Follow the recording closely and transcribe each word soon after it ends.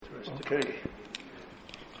Okay.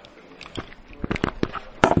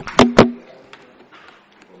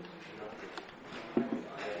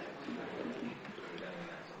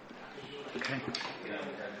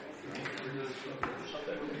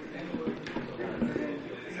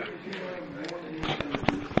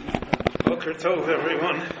 Boker Tov,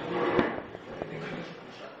 everyone.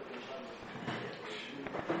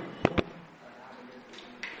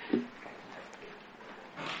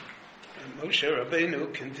 Moshe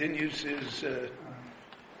Rabbeinu continues his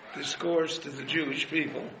discourse to the Jewish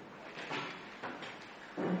people.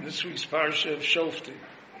 This week's Parshat of Shofim.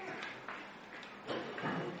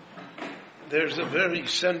 There's a very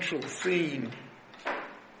central theme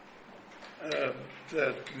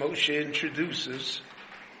that Moshe introduces,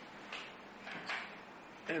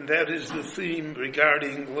 and that is the theme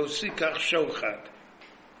regarding Lo Sikach Shochad.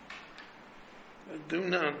 Do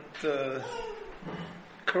not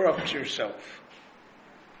corrupt yourself.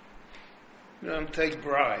 Don't take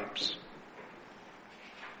bribes.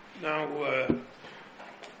 Now,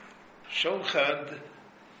 Shochad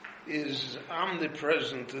is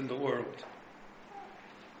omnipresent in the world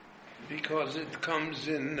because it comes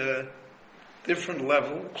in different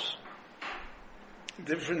levels,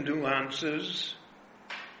 different nuances,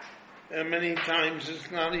 and many times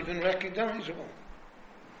it's not even recognizable.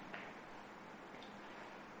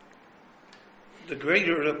 The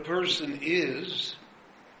greater a person is,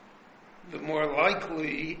 the more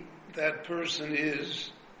likely that person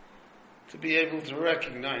is to be able to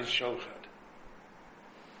recognize Shochad.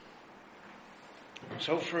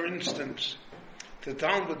 So, for instance, the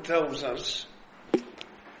Talmud tells us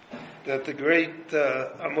that the great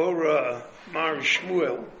Amora Mar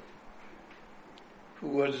Shmuel, who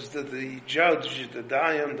was the judge, the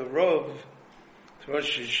Dayan, the Rav,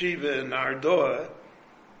 Rosh Yeshiva in Ardoa.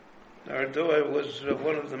 Ardoa was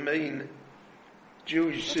one of the main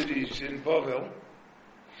Jewish cities in Bavel.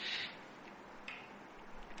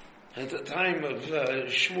 At the time of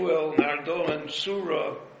Shmuel, Ardoa and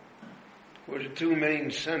Sura were the two main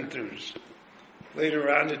centers.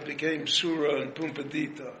 Later on it became Sura and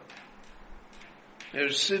Pumbedita.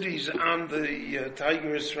 There's cities on the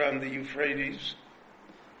Tigris, around the Euphrates,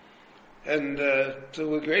 and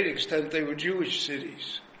to a great extent they were Jewish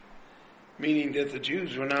cities, meaning that the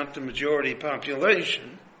Jews were not the majority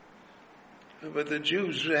population, but the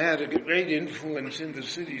Jews had a great influence in the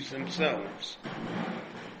cities themselves,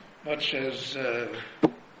 much as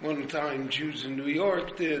one time Jews in New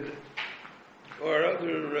York did, or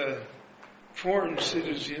other foreign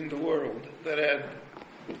cities in the world that had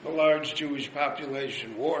a large Jewish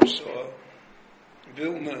population, Warsaw,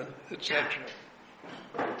 Vilna, etc.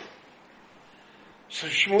 So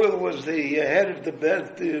Shmuel was the head of the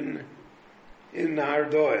Beth in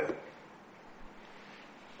Ardoa.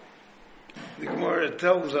 The Gemara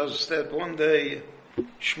tells us that one day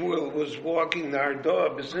Shmuel was walking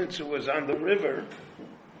Ardoa, but since it was on the river,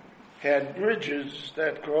 had bridges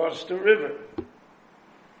that crossed the river.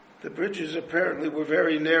 The bridges apparently were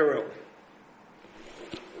very narrow.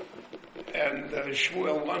 And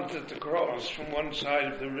Shmuel wanted to cross from one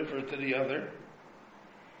side of the river to the other.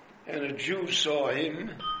 And a Jew saw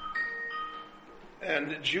him,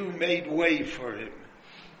 and the Jew made way for him.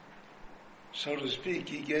 So to speak,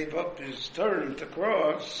 he gave up his turn to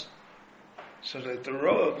cross so that the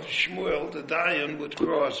Rav, Shmuel, the Dayan, would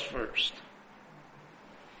cross first.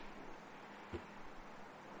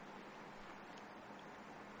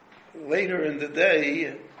 Later in the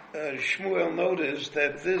day, Shmuel noticed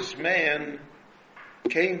that this man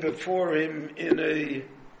came before him in a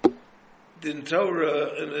din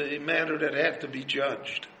Torah, in a matter that had to be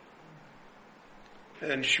judged.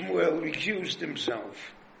 And Shmuel recused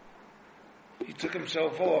himself. He took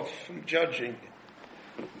himself off from judging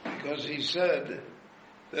because he said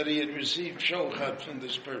that he had received shochad from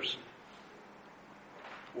this person.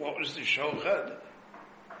 What was the shochad?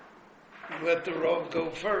 He let the Rav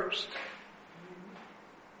go first.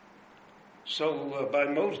 So by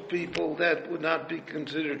most people that would not be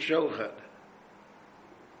considered shochad.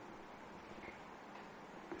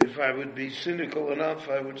 If I would be cynical enough,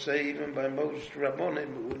 I would say even by most Rabbonim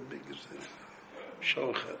it wouldn't be considered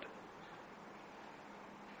shochad.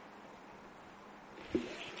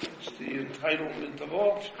 It's the entitlement of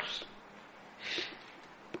office.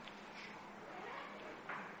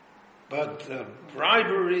 But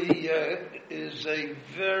bribery is a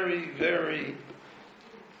very, very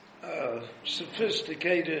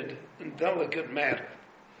sophisticated and delicate matter.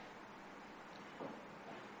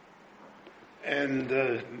 And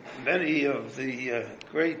many of the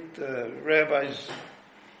great rabbis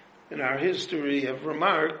in our history have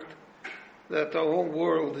remarked that the whole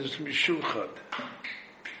world is mishuchad.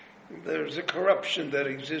 there's a corruption that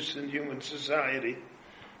exists in human society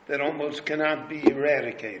that almost cannot be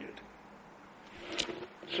eradicated.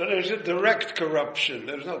 So there's a direct corruption,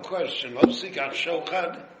 there's no question. I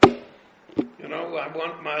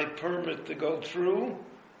want my permit to go through.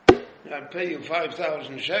 I pay you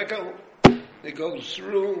 5,000 shekel. It goes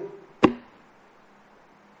through.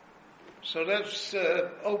 So that's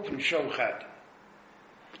open shochad.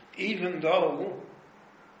 Even though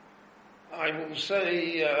I will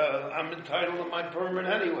say I'm entitled to my permit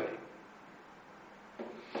anyway.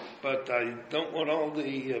 But I don't want all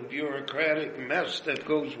the bureaucratic mess that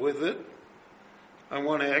goes with it. I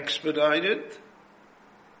want to expedite it.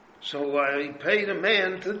 So I pay the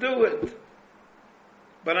man to do it.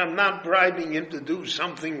 But I'm not bribing him to do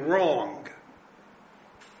something wrong.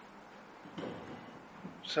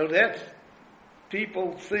 So that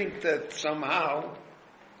people think that somehow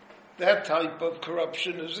that type of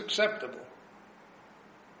corruption is acceptable.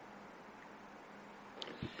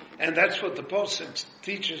 And that's what the Pasuk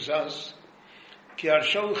teaches us. Ki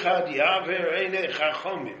ha-shochad yaver einei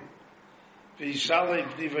chachomim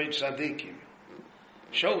v'yisalev divrei tzadikim.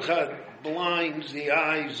 Shochad blinds the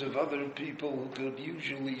eyes of other people who could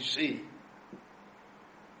usually see.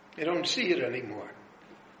 They don't see it anymore.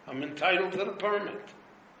 I'm entitled to the permit.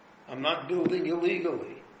 I'm not building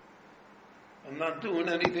illegally. I'm not doing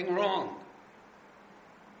anything wrong.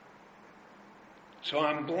 So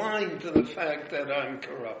I'm blind to the fact that I'm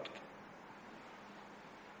corrupt.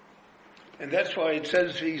 And that's why it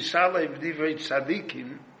says, V'yisalev divrei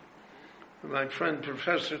tzadikim. My friend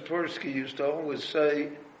Professor Tversky used to always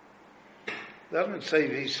say, doesn't say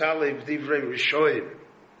V'yisalev divrei rishoyim,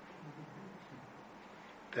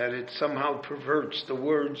 that it somehow perverts the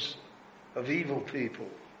words of evil people.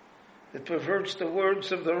 It perverts the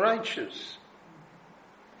words of the righteous.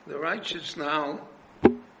 The righteous now.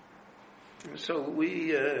 So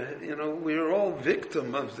we're all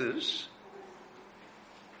victim of this.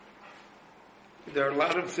 There are a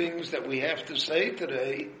lot of things that we have to say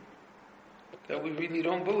today that we really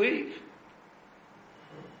don't believe.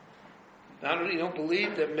 Not only don't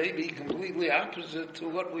believe, that may be completely opposite to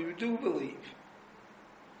what we do believe.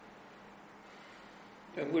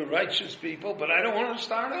 And we're righteous people, but I don't want to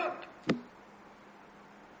start up.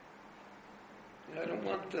 I don't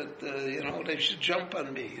want that, they should jump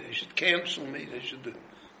on me, they should cancel me, they should do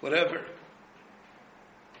whatever.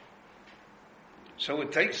 So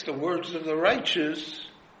it takes the words of the righteous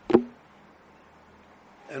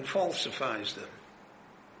and falsifies them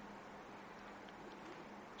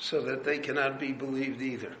so that they cannot be believed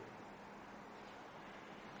either.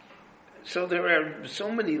 So there are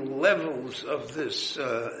so many levels of this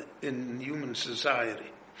in human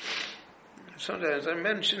society. So as I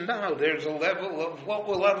mentioned now, there's a level of what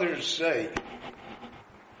will others say.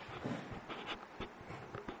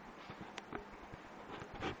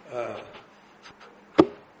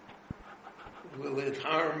 Will it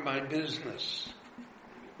harm my business?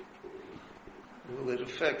 Will it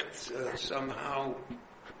affect somehow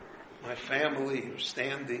my family or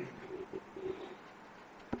standing?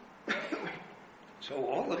 So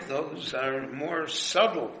all of those are more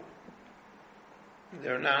subtle.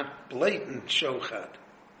 They're not blatant shochad.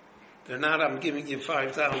 They're not, I'm giving you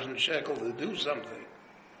 5,000 shekel to do something.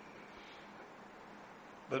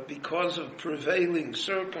 But because of prevailing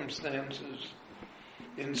circumstances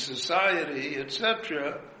in society,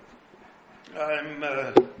 etc., I'm,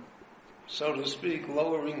 so to speak,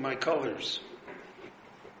 lowering my colors.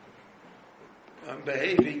 I'm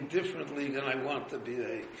behaving differently than I want to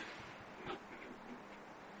behave.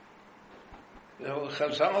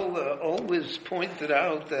 Chazal always pointed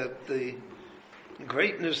out that the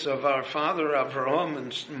greatness of our father Avraham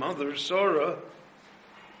and mother Sarah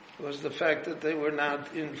was the fact that they were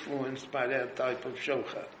not influenced by that type of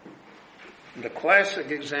shochad. And the classic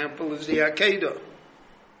example is the Akedah.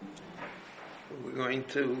 We're going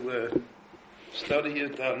to study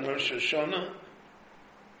it on Rosh Hashanah.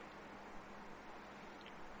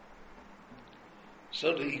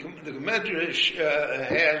 So the Medrash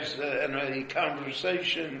has a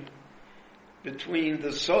conversation between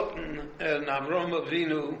the Sultan and Avram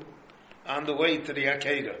Avinu on the way to the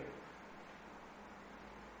Akedah.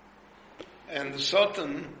 And the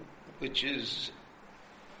Sultan,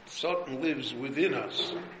 Sultan lives within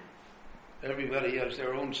us. Everybody has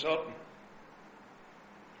their own Sultan.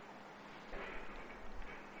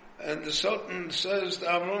 And the Sultan says to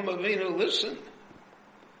Avram Avinu, listen,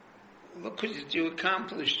 look what you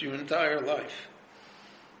accomplished your entire life.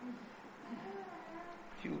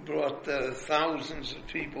 You brought thousands of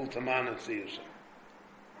people to monotheism.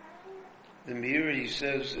 The Miri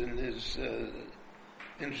says in his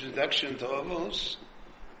introduction to Avos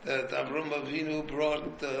that Avram Avinu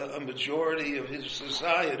brought a majority of his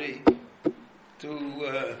society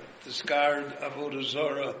to discard Avodah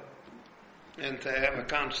Zorah and to have a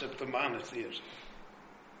concept of monotheism.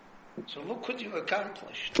 So look what you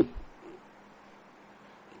accomplished.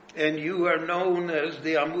 And you are known as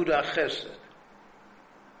the Amud HaChesed.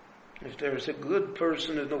 If there's a good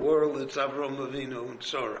person in the world, it's Avram Avinu and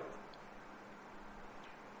Sarah.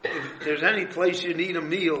 If there's any place you need a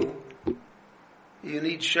meal, you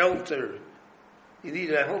need shelter, you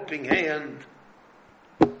need a helping hand,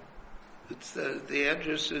 it's the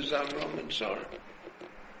address is Avram and Sarah.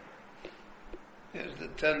 There's the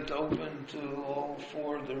tent open to all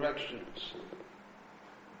four directions.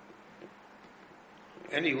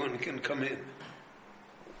 Anyone can come in.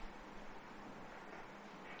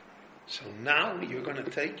 So now you're going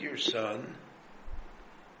to take your son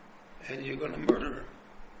and you're going to murder him.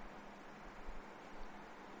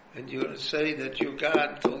 And you're going to say that your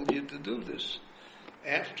God told you to do this.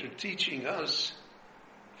 After teaching us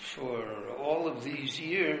for all of these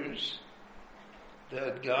years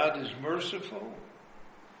that God is merciful,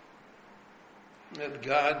 that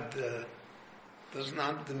God does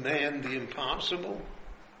not demand the impossible,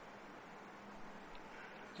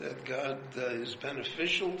 that God is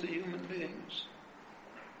beneficial to human beings.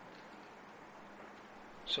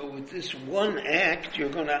 So with this one act, you're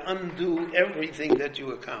going to undo everything that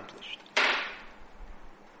you accomplished.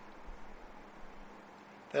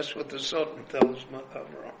 That's what the Sultan tells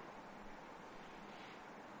Avram.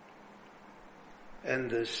 And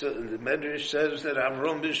the Medrash says that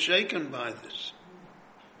Avram is shaken by this.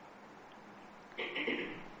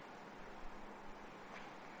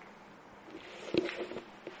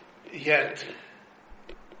 Yet,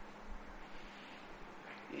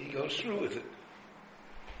 he goes through with it.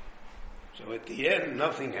 So at the end,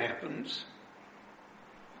 nothing happens.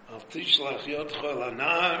 Al tishlach yodcha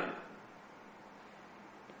lanar.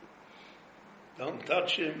 Don't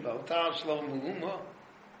touch him. Al ta'as lo mu'uma.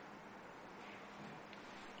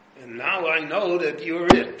 And now I know that you're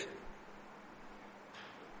it.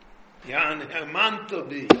 Yan hamanta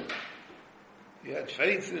bi. You had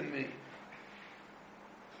faith in me.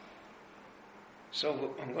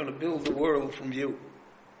 So I'm going to build the world from you.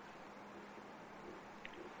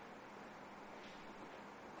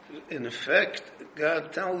 In effect,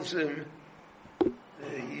 God tells him,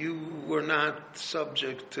 you were not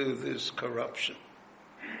subject to this corruption.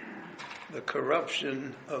 The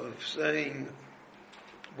corruption of saying,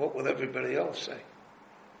 what will everybody else say?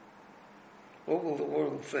 What will the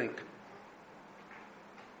world think?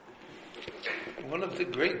 One of the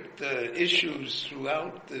great issues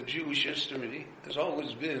throughout the Jewish history has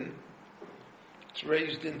always been, it's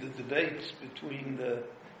raised in the debates between the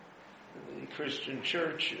Christian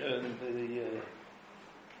church and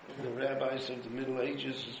the rabbis of the Middle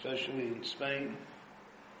Ages, especially in Spain.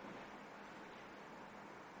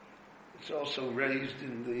 It's also raised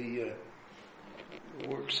in the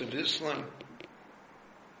works of Islam.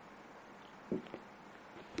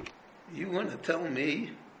 You want to tell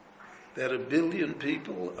me that 1 billion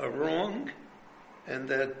people are wrong and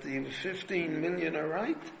that the 15 million are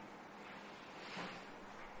right?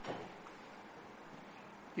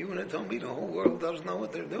 You want to tell me the whole world doesn't know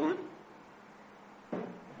what they're doing?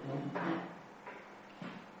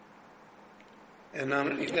 And not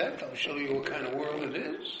only that, I'll show you what kind of world it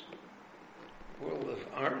is. A world of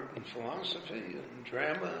art and philosophy and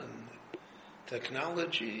drama and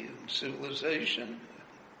technology and civilization.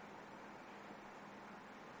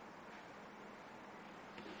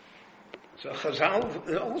 So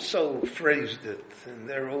Chazal also phrased it in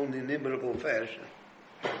their own inimitable fashion.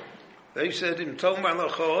 They said, "Im tomar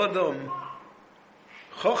lecha adam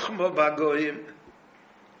chochma bagoyim."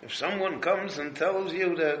 If someone comes and tells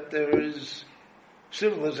you that there is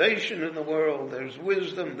civilization in the world, there's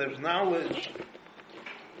wisdom, there's knowledge,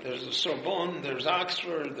 there's the Sorbonne, there's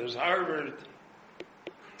Oxford, there's Harvard,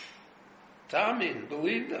 Tamin,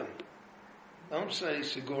 believe them. Don't say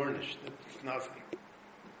Sigornish, that's nothing.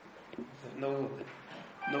 No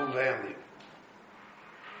value.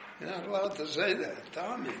 You're not allowed to say that.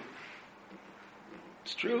 Tamin.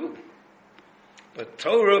 It's true. But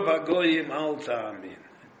Torah bagoyim al tamin.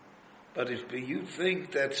 But if you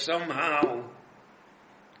think that somehow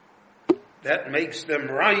that makes them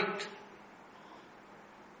right,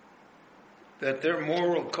 that their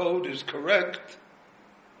moral code is correct,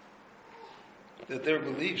 that their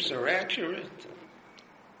beliefs are accurate,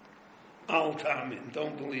 al tamin,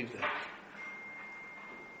 don't believe that.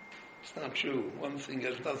 It's not true. One thing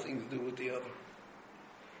has nothing to do with the other.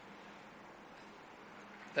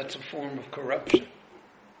 That's a form of corruption.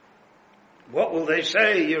 What will they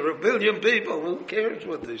say? You're a billion people. Who cares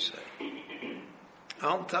what they say?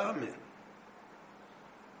 Al Tamin.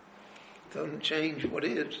 Doesn't change what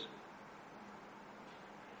is.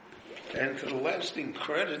 And to the lasting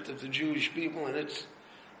credit of the Jewish people, and it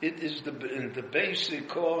is the basic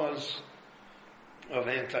cause of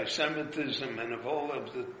anti-Semitism and of all of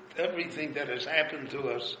everything that has happened to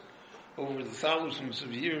us over the thousands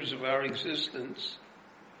of years of our existence,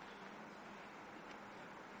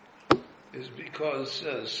 is because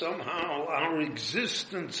somehow our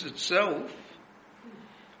existence itself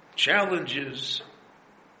challenges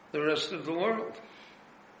the rest of the world.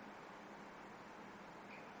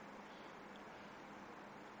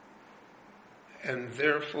 And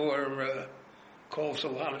therefore calls a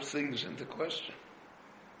lot of things into question.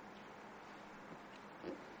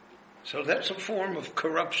 So that's a form of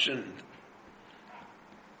corruption.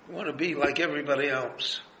 You want to be like everybody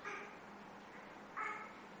else.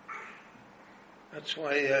 That's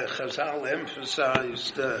why Chazal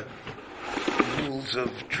emphasized rules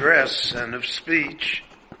of dress and of speech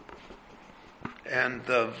and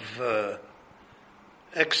of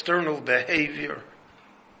external behavior,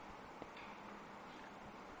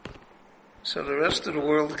 so the rest of the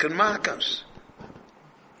world can mock us.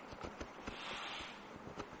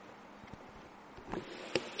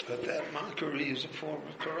 But that mockery is a form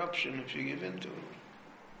of corruption if you give in to it.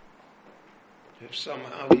 If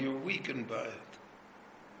somehow you're weakened by it.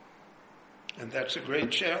 And that's a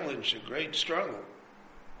great challenge, a great struggle.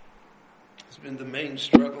 It's been the main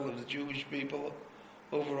struggle of the Jewish people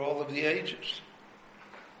over all of the ages.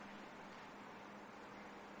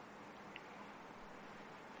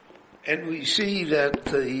 And we see that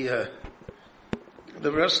the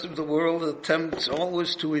rest of the world attempts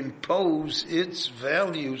always to impose its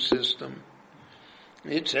value system,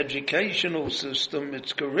 its educational system,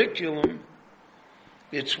 its curriculum,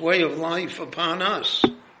 its way of life upon us.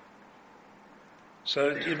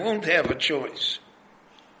 So you won't have a choice.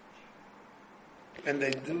 And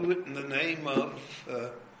they do it in the name of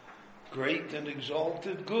great and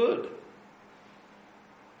exalted good.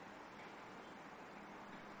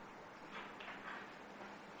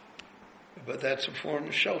 But that's a form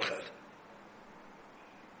of shochet.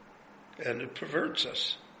 And it perverts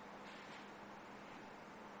us.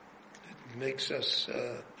 It makes us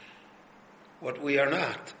what we are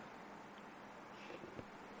not.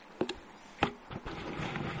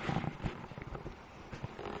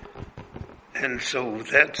 And so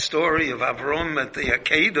that story of Avram at the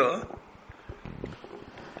Akedah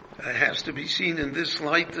has to be seen in this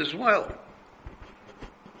light as well,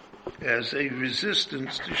 as a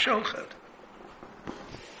resistance to shochet.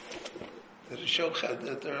 That a shochet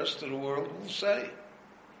that the rest of the world will say.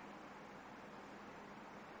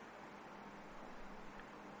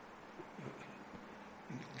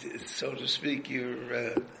 So to speak,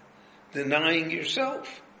 you're denying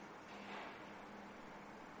yourself.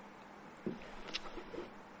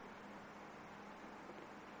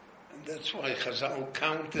 And that's why Chazal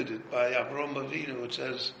counted it by Avram Avinu. It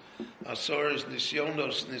says, Asoris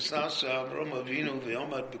nisyonos nisasa Avram Avinu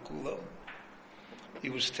v'yomad b'kulam. He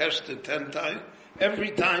was tested 10 times. Every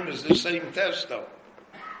time is the same test, though.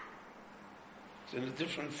 It's in a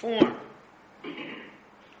different form.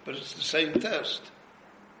 But it's the same test.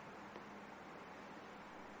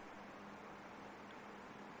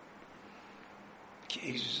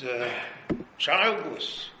 He's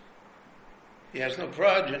childless. He has no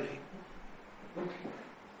progeny.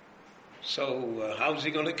 So how's he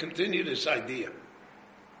going to continue this idea?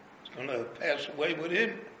 It's going to pass away with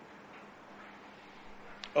him.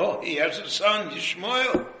 Oh, he has a son,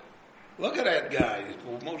 Yishmael. Look at that guy.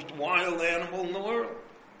 He's the most wild animal in the world.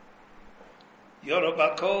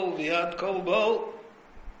 Yorabakol, Viad Kolbo.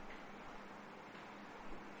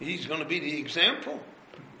 He's going to be the example.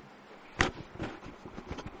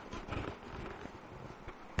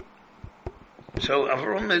 So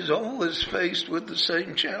Avram is always faced with the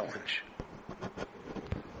same challenge.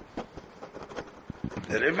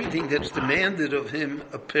 That everything that's demanded of him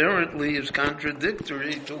apparently is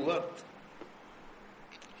contradictory to what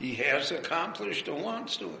he has accomplished or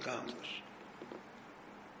wants to accomplish.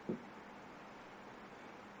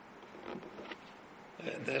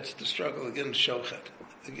 And that's the struggle against shochet,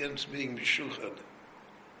 against being meshuchad,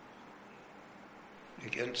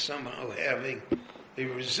 against somehow having a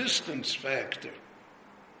resistance factor,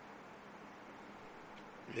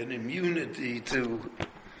 an immunity to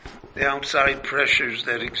the outside pressures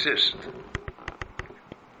that exist.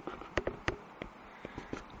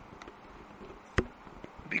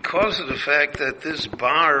 Because of the fact that this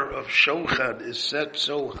bar of shochet is set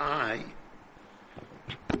so high,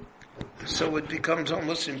 So it becomes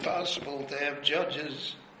almost impossible to have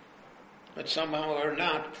judges that somehow are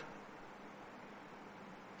not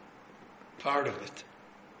part of it.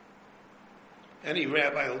 Any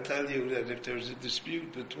rabbi will tell you that if there's a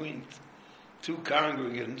dispute between two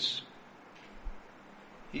congregants,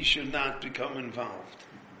 he should not become involved.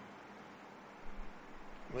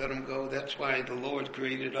 Let him go. That's why the Lord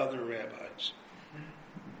created other rabbis.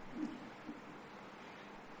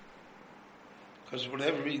 Because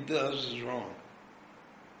whatever he does is wrong.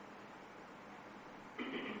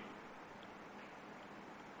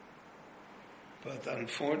 But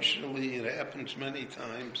unfortunately, it happens many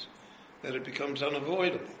times that it becomes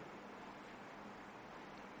unavoidable.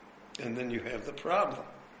 And then you have the problem.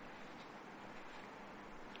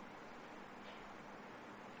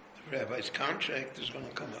 The rabbi's contract is going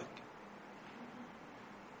to come up.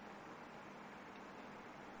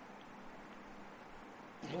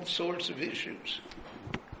 All sorts of issues.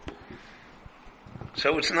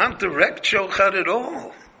 So it's not direct shochad at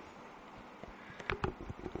all.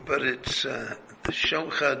 But it's the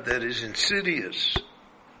shochad that is insidious,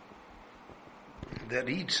 that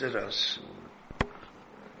eats at us,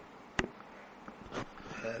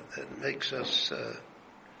 that makes us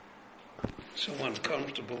so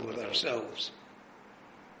uncomfortable with ourselves.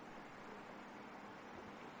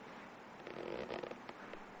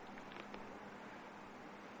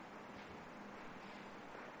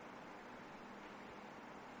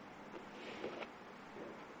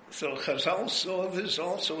 So Chazal saw this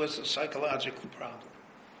also as a psychological problem.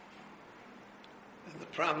 And the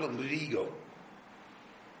problem of ego.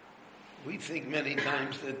 We think many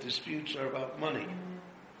times that disputes are about money.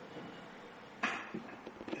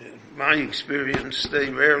 In my experience,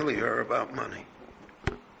 they rarely are about money.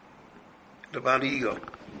 It's about ego.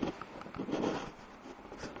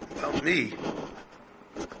 About me.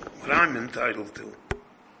 What I'm entitled to.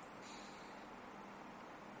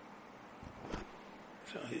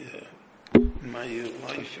 So, in my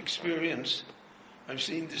life experience, I've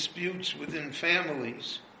seen disputes within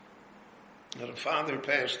families. That a father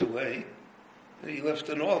passed away, and he left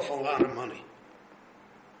an awful lot of money.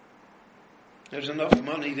 There's enough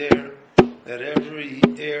money there that every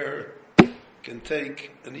heir can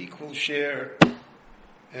take an equal share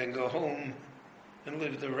and go home and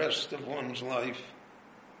live the rest of one's life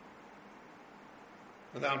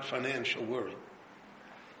without financial worry.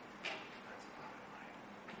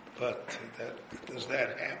 But does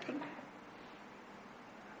that happen?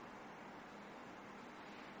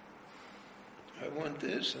 I want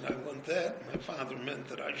this and I want that. My father meant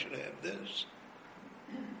that I should have this.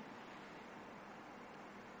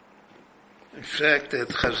 In fact, that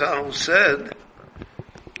Chazal said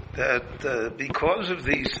that because of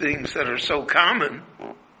these things that are so common,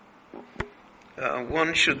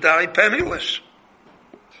 one should die penniless.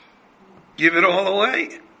 Give it all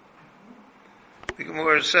away. The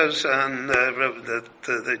Gemara says that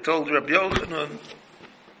they told Rabbi Yochanan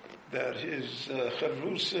that his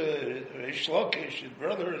Chavrusa, Reish Lakish, his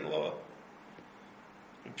brother-in-law,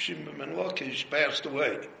 Reb Shimon ben Lakish, passed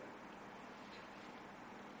away.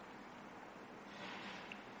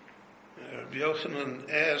 Rabbi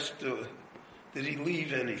Yochanan asked, did he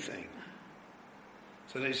leave anything?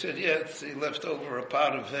 So they said, yes, he left over a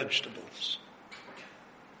pot of vegetables.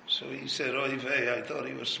 So he said, oy vey, I thought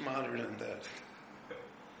he was smarter than that.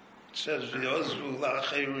 It says, v'yozvu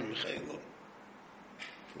la'acherim chelo,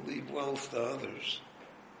 to leave wealth to others.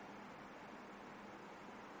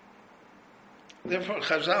 Therefore,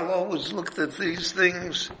 Chazal always looked at these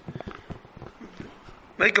things,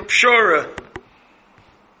 make a pshora,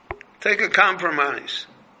 take a compromise.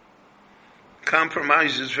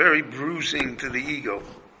 Compromise is very bruising to the ego.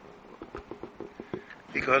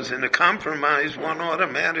 Because in a compromise, one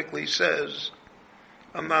automatically says,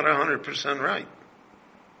 I'm not 100% right.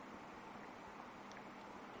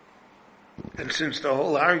 And since the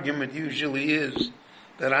whole argument usually is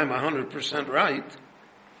that I'm 100% right,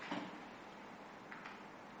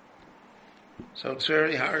 so it's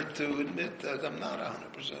very hard to admit that I'm not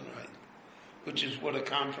 100% right, which is what a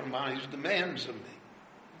compromise demands of me.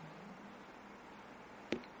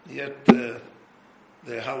 Yet the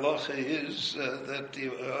halacha is that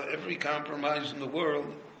every compromise in the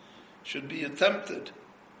world should be attempted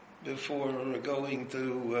before going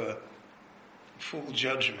to full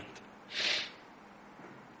judgment.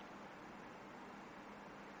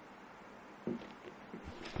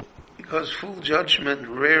 Because full judgment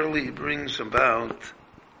rarely brings about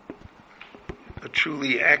a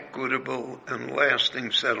truly equitable and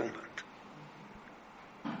lasting settlement.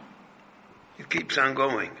 It keeps on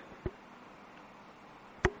going.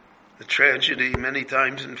 The tragedy many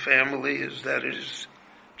times in family is that it is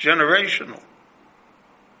generational.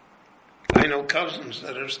 I know cousins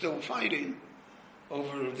that are still fighting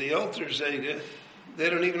over the altar Zayda. They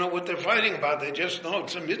don't even know what they're fighting about. They just know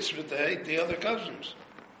it's a mitzvah to hate the other cousins.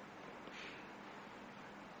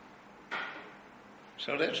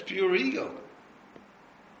 So that's pure ego.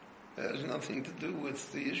 That has nothing to do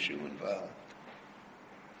with the issue involved.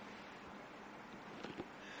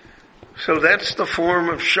 So that's the form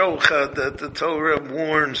of shochad that the Torah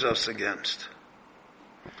warns us against.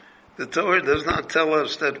 The Torah does not tell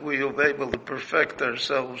us that we will be able to perfect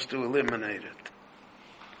ourselves to eliminate it.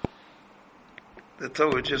 The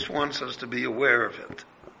Torah just wants us to be aware of it.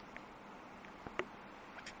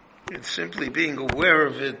 It's simply being aware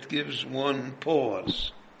of it gives one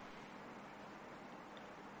pause.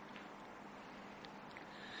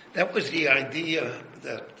 That was the idea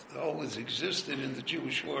that always existed in the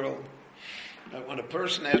Jewish world. That when a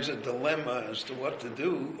person has a dilemma as to what to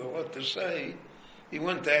do or what to say, he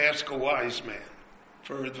went to ask a wise man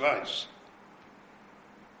for advice.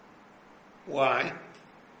 Why?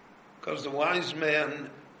 Because the wise man,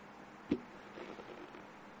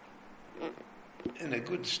 in a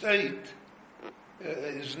good state,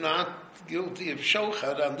 is not guilty of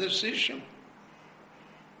shochad on this issue.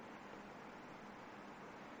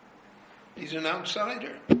 He's an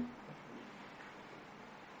outsider.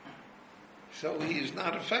 So he is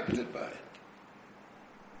not affected by it.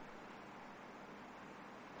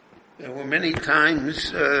 There were many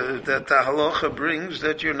times that the halacha brings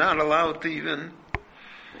that you're not allowed to even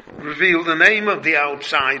reveal the name of the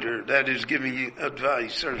outsider that is giving you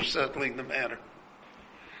advice or settling the matter.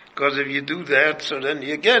 Because if you do that, so then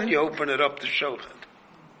you open it up to shochad.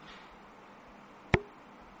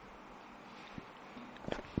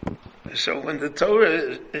 So when the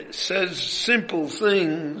Torah says simple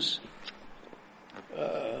things,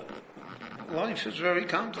 life is very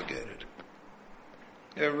complicated.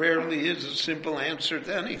 There rarely is a simple answer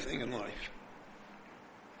to anything in life.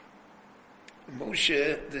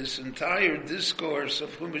 Moshe, this entire discourse of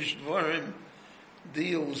Chumash Dvarim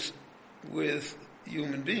deals with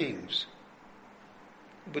human beings,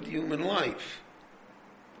 but human life.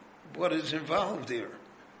 What is involved here?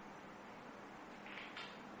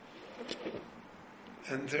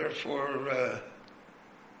 And therefore,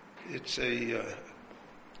 it's a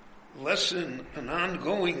lesson, an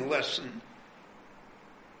ongoing lesson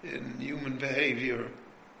in human behavior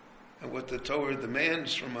and what the Torah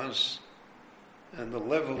demands from us and the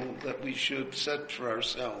level that we should set for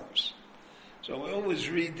ourselves. So I always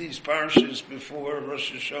read these parshas before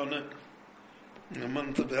Rosh Hashanah in the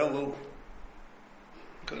month of Elul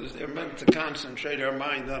because they're meant to concentrate our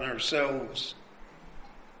mind on ourselves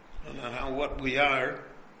and on what we are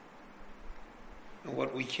and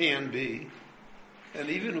what we can be. And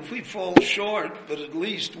even if we fall short, but at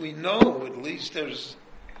least we know, at least there's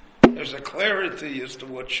a clarity as to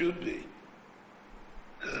what should be.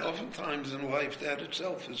 And oftentimes in life that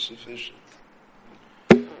itself is sufficient.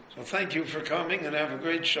 So thank you for coming and have a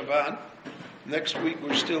great Shabbat. Next week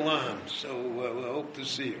we're still on, so we hope to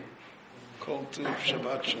see you. Kol Tov,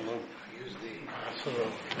 Shabbat Shalom. Use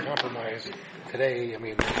the compromise today. I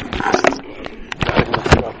mean,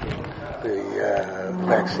 the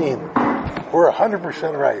vaccine. We're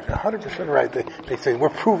 100% right. 100% right. They say we're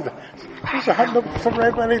proven. Who's 100%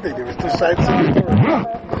 right about anything? There was two sides to the story.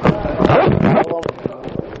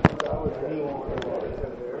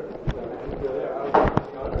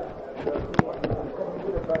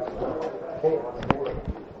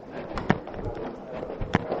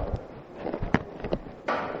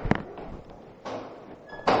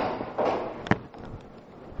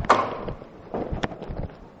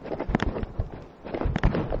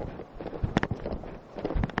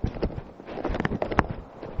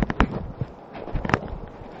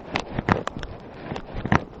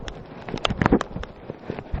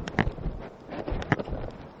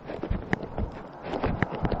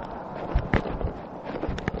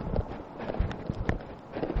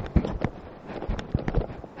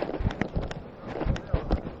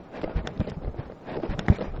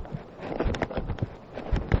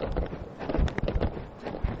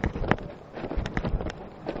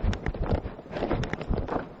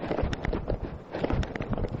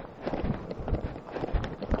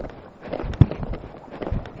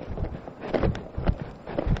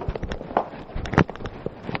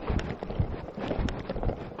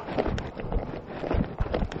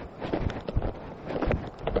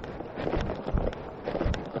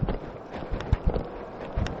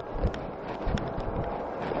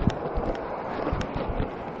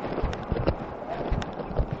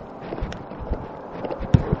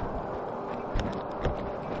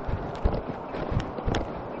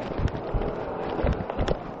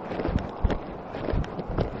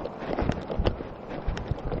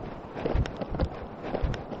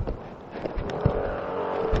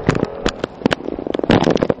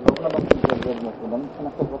 לעשות, גם מבחינה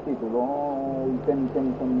חברתית, הוא לא ייתן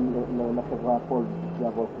לחברה הכל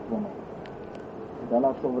יעבור חשבונו. כדאי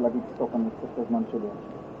לעצור ולהגיד סטופ, אני צריך את הזמן שלי.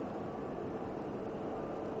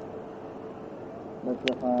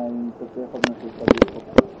 בהצלחה אם תצליח עוד משהו להגיד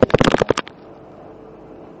פה.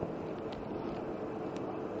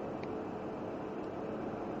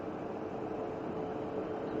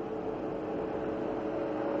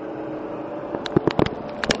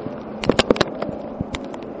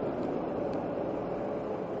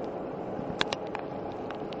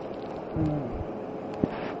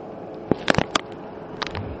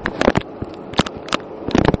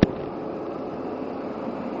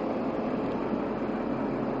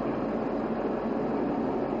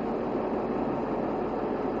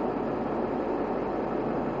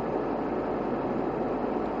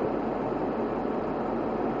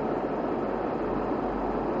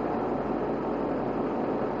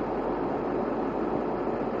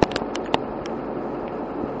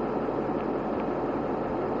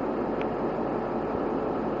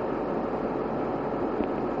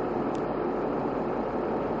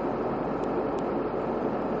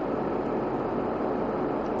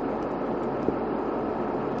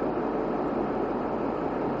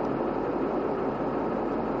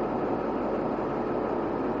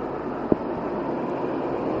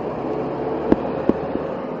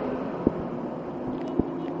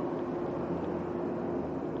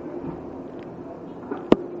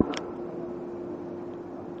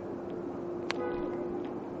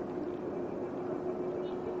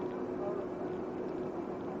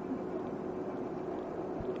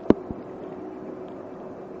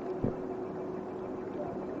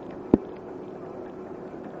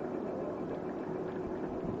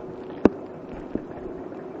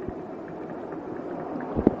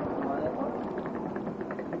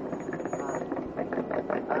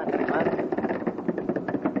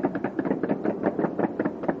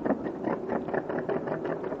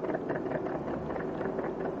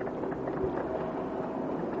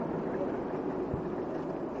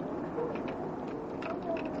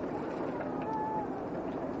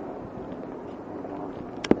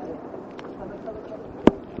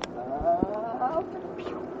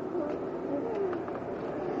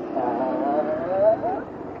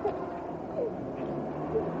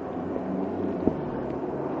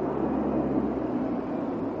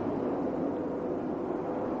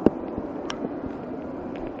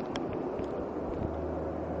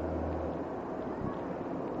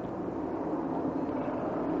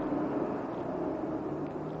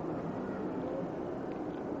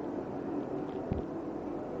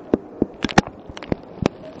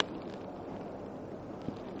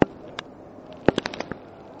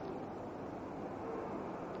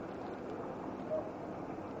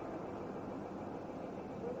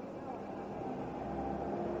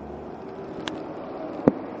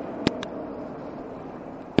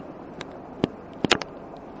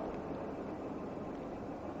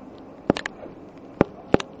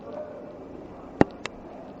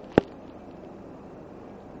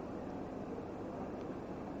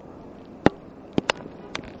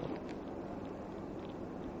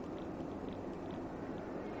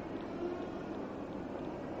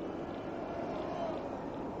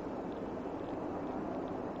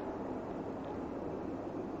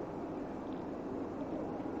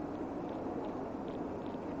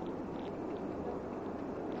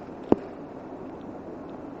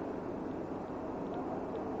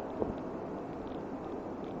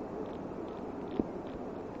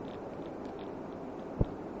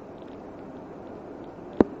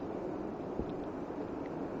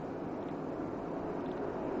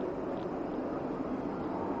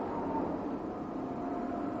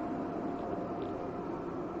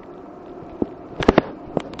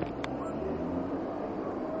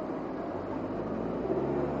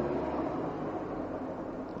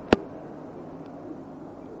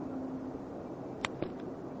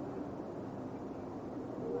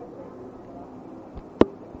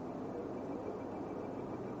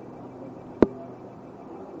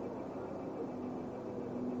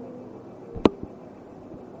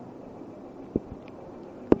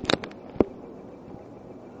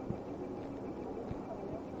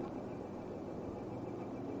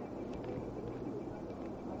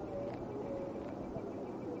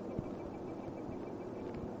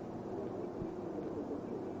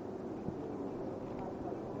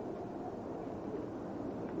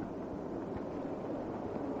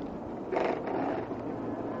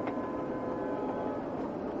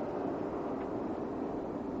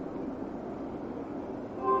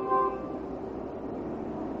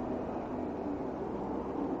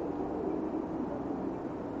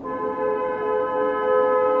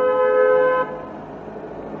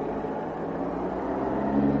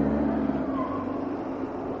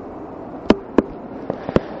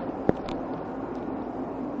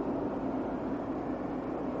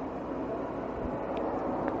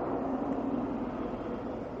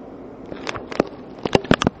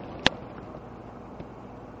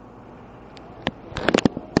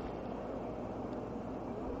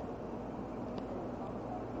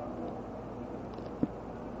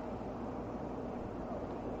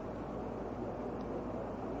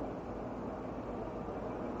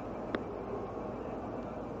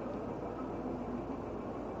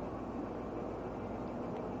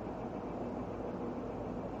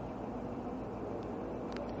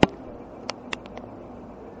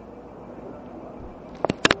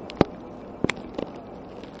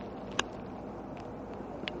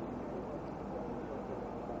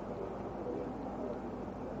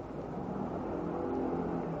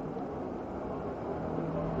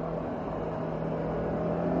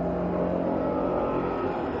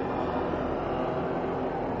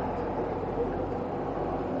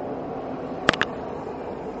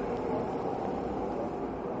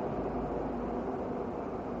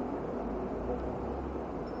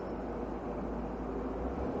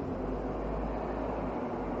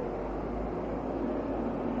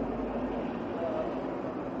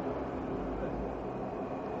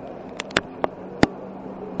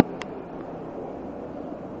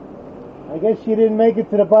 guess she didn't make it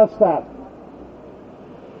to the bus stop.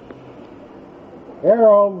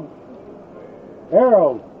 Harold,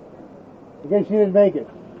 I guess she didn't make it.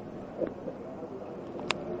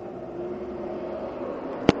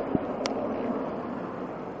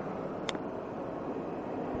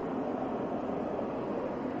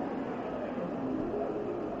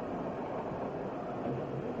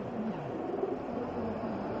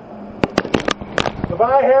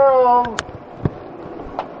 Goodbye, Harold.